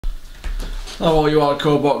Hello all you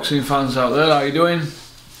hardcore boxing fans out there, how you doing?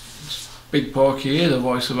 It's Big Porky here, the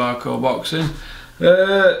voice of hardcore boxing.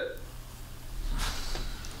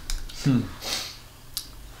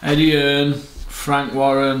 Eddie Hearn, Frank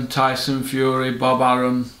Warren, Tyson Fury, Bob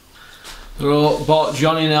Arum, they're all bought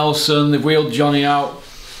Johnny Nelson, they've wheeled Johnny out.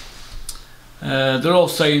 They're all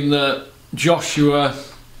saying that Joshua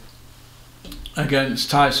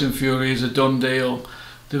against Tyson Fury is a done deal.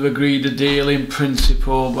 They've agreed a deal in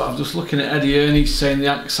principle, but I'm just looking at Eddie Hearn, he's saying they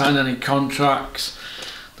haven't signed any contracts.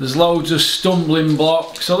 There's loads of stumbling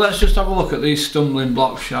blocks, so let's just have a look at these stumbling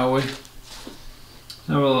blocks, shall we?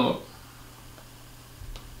 Have a look.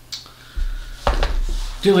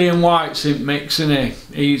 Dillian White's in mix, isn't he?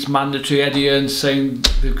 He's mandatory. Eddie Hearn's saying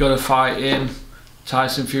they've got to fight him.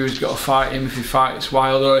 Tyson Fury's got to fight him if he fights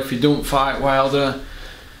Wilder. If he don't fight Wilder,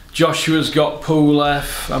 Joshua's got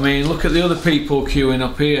Pulev. I mean, look at the other people queuing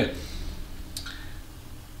up here.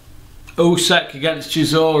 Usyk against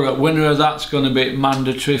Chisora, winner of that's going to be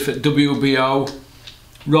mandatory for WBO.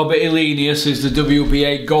 Robert Elenius is the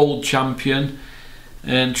WBA gold champion,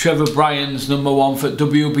 and Trevor Bryan's #1 for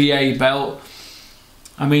WBA belt.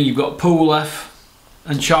 I mean, you've got Pulev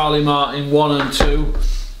and Charlie Martin 1 and 2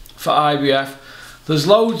 for IBF. There's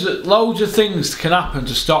loads of things that can happen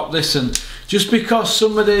to stop this, and just because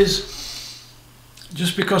somebody's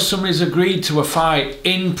agreed to a fight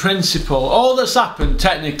in principle, all that's happened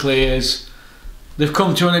technically is they've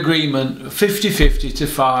come to an agreement 50-50 to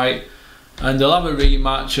fight, and they'll have a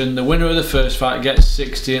rematch, and the winner of the first fight gets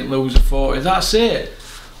 60 and loser 40. That's it.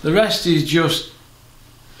 The rest is just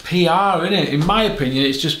PR, isn't it? In my opinion,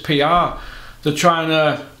 it's just PR. They're trying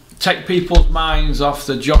to take people's minds off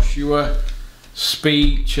the Joshua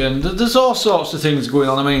speech, and there's all sorts of things going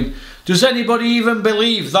on. I mean, does anybody even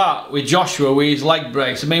believe that with Joshua with his leg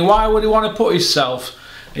brace? I mean, why would he want to put himself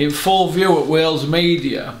in full view at Wales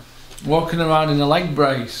media walking around in a leg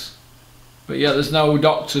brace? But yeah, there's no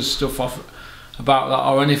doctor's stuff off about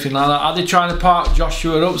that or anything like that. Are they trying to park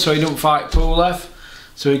Joshua up so he don't fight Pulev,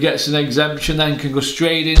 so he gets an exemption, then can go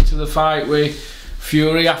straight into the fight with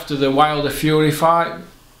Fury after the Wilder Fury fight?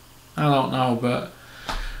 I don't know, but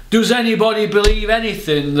does anybody believe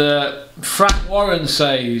anything that Frank Warren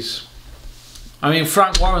says? I mean,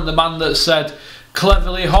 Frank Warren, the man that said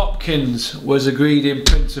Cleverly Hopkins was agreed in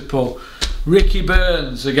principle. Ricky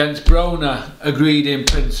Burns against Broner agreed in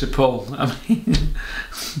principle. I mean,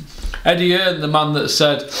 Eddie Hearn, the man that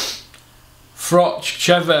said Froch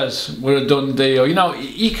Chavez were a done deal. You know,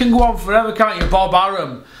 you can go on forever, can't you? Bob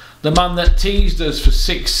Arum, the man that teased us for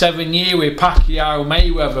 6-7 years with Pacquiao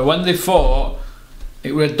Mayweather, when they fought,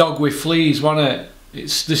 it were a dog with fleas, wasn't it? They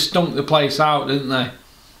stunk the place out, didn't they?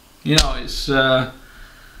 You know, it's you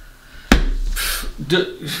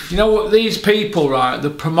know what, these people, right,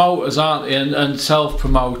 the promoters, aren't they, and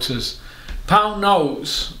self-promoters, pound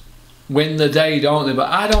notes win the day, don't they?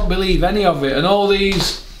 But I don't believe any of it. And all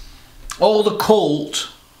the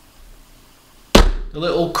cult, the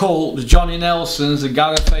little cult, the Johnny Nelsons, the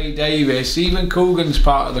Gareth A. Davis, even Coogan's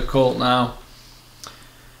part of the cult now.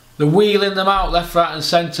 They're wheeling them out left, right and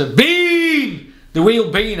centre. Bean! They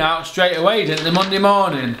wheeled Bean out straight away, didn't they, Monday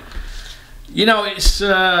morning? You know, it's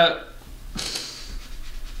I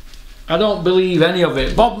don't believe any of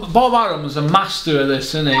it. Bob Arum's a master of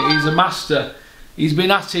this, isn't he? He's a master. He's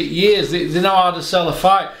been at it years. They know how to sell a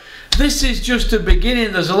fight. This is just a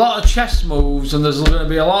beginning. There's a lot of chess moves, and there's going to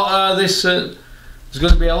be a lot of this. There's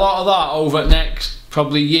going to be a lot of that over the next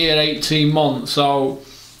probably year, 18 months. So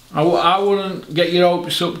I wouldn't get your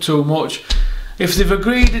hopes up too much. If they've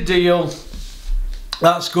agreed a deal,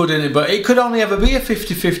 that's good, innit? But it could only ever be a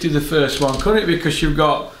 50-50 the first one, couldn't it? Because you've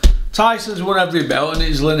got Tyson's won every belt and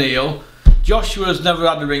it's lineal. Joshua's never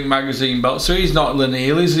had a Ring Magazine belt, so he's not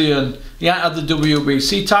lineal, is he? And he ain't had the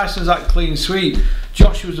WBC. Tyson's that clean sweep.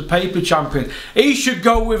 Joshua's a paper champion. He should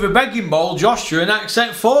go with a begging bowl, Joshua, and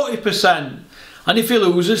accept 40%. And if he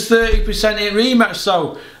loses, 30% in rematch.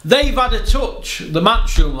 So they've had a touch, the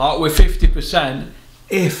matchroom lot, with 50%,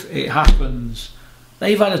 if it happens.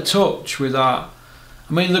 They've had a touch with that.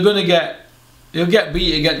 I mean, they'll get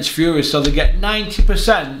beat against Fury, so they get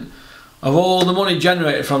 90% of all the money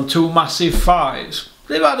generated from 2 massive fights.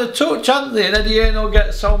 They've had a touch, haven't they? And Eddie Hearn will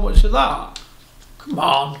get so much of that. Come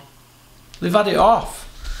on. They've had it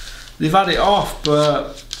off. They've had it off,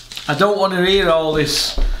 but I don't want to hear all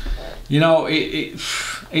this, you know,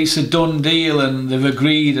 it's a done deal and they've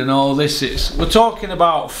agreed and all this. We're talking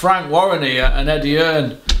about Frank Warren here and Eddie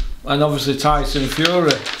Hearn and obviously Tyson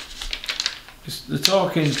Fury. They're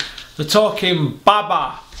talking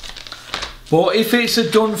baba. But if it's a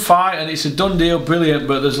done fight and it's a done deal, brilliant,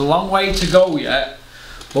 but there's a long way to go yet.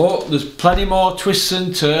 But there's plenty more twists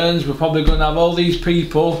and turns. We're probably going to have all these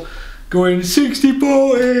people going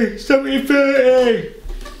 60-40, 70-30.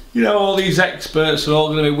 You know, all these experts are all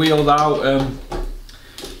going to be wheeled out.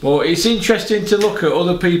 But it's interesting to look at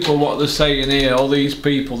other people, what they're saying here. All these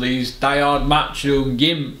people, these diehard matchroom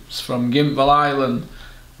gimps from Gimpville Island.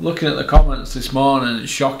 Looking at the comments this morning,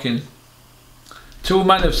 it's shocking. 2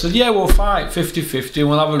 men have said, yeah, we'll fight 50-50 and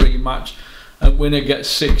we'll have a rematch. And winner gets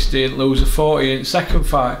 60 and loser 40 in second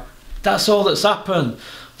fight. That's all that's happened.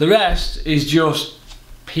 The rest is just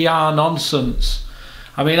PR nonsense.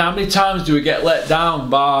 I mean, how many times do we get let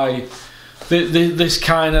down by this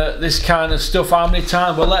kind of stuff? How many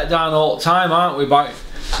times we're let down all the time, aren't we?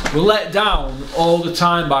 We're let down all the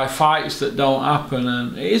time by fights that don't happen.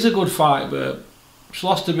 And it is a good fight, but it's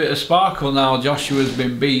lost a bit of sparkle now. Joshua's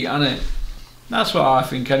been beat, hasn't it? That's what I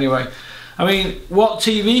think, anyway. I mean, what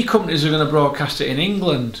TV companies are going to broadcast it in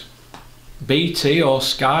England? BT or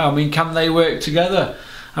Sky? I mean, can they work together?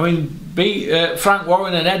 I mean, Frank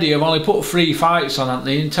Warren and Eddie have only put 3 fights on, haven't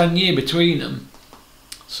they, in 10 years between them.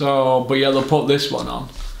 So, but yeah, they'll put this one on.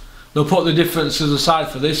 They'll put the differences aside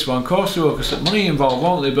for this one. Of course they will, because there's money involved,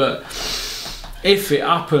 won't they? But if it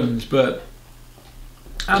happens, but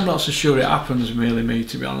I'm not so sure it happens, really, me,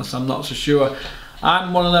 to be honest. I'm not so sure.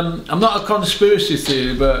 I'm one of them. I'm not a conspiracy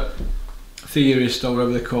theorist or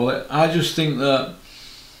whatever they call it. I just think that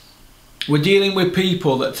we're dealing with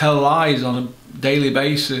people that tell lies on a daily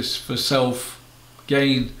basis for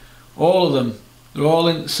self-gain. All of them. They're all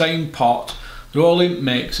in the same pot. They're all in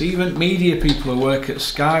mix. Even media people who work at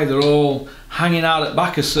Sky, they're all hanging out at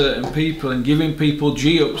back of certain people and giving people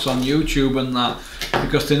G-ups on YouTube and that,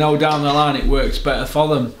 because they know down the line it works better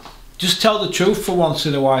for them. Just tell the truth for once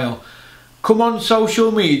in a while. Come on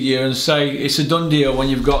social media and say it's a done deal when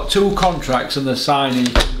you've got 2 contracts and they're signing.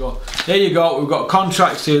 You can go, there you go, we've got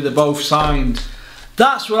contracts here, they're both signed.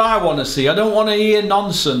 That's what I want to see. I don't want to hear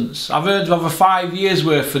nonsense. I've heard over 5 years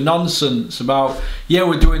worth of nonsense about, yeah,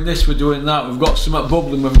 we're doing this, we're doing that, we've got something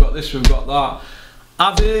bubbling, we've got this, we've got that.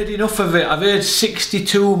 I've heard enough of it. I've heard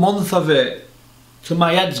 62 months of it. So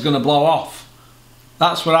my head's going to blow off.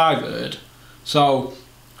 That's what I've heard. So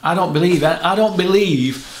I don't believe it. I don't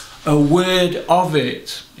believe a word of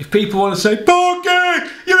it. If people want to say, Porky,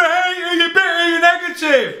 you're a hater, you're bitter, you're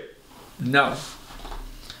negative. No.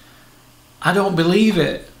 I don't believe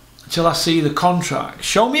it until I see the contract.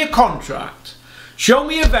 Show me a contract. Show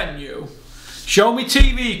me a venue. Show me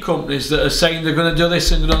TV companies that are saying they're going to do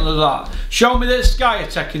this and going to do that. Show me that Sky are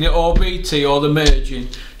taking it, or BT, or the merging.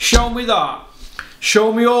 Show me that.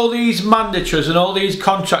 Show me all these mandatories and all these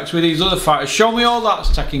contracts with these other fighters. Show me all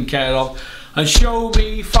that's taken care of. And show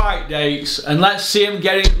me fight dates and let's see him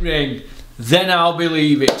get in ring. Then I'll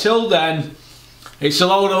believe it. Till then, it's a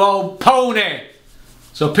load of old pony.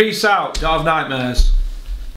 So peace out. Don't have nightmares.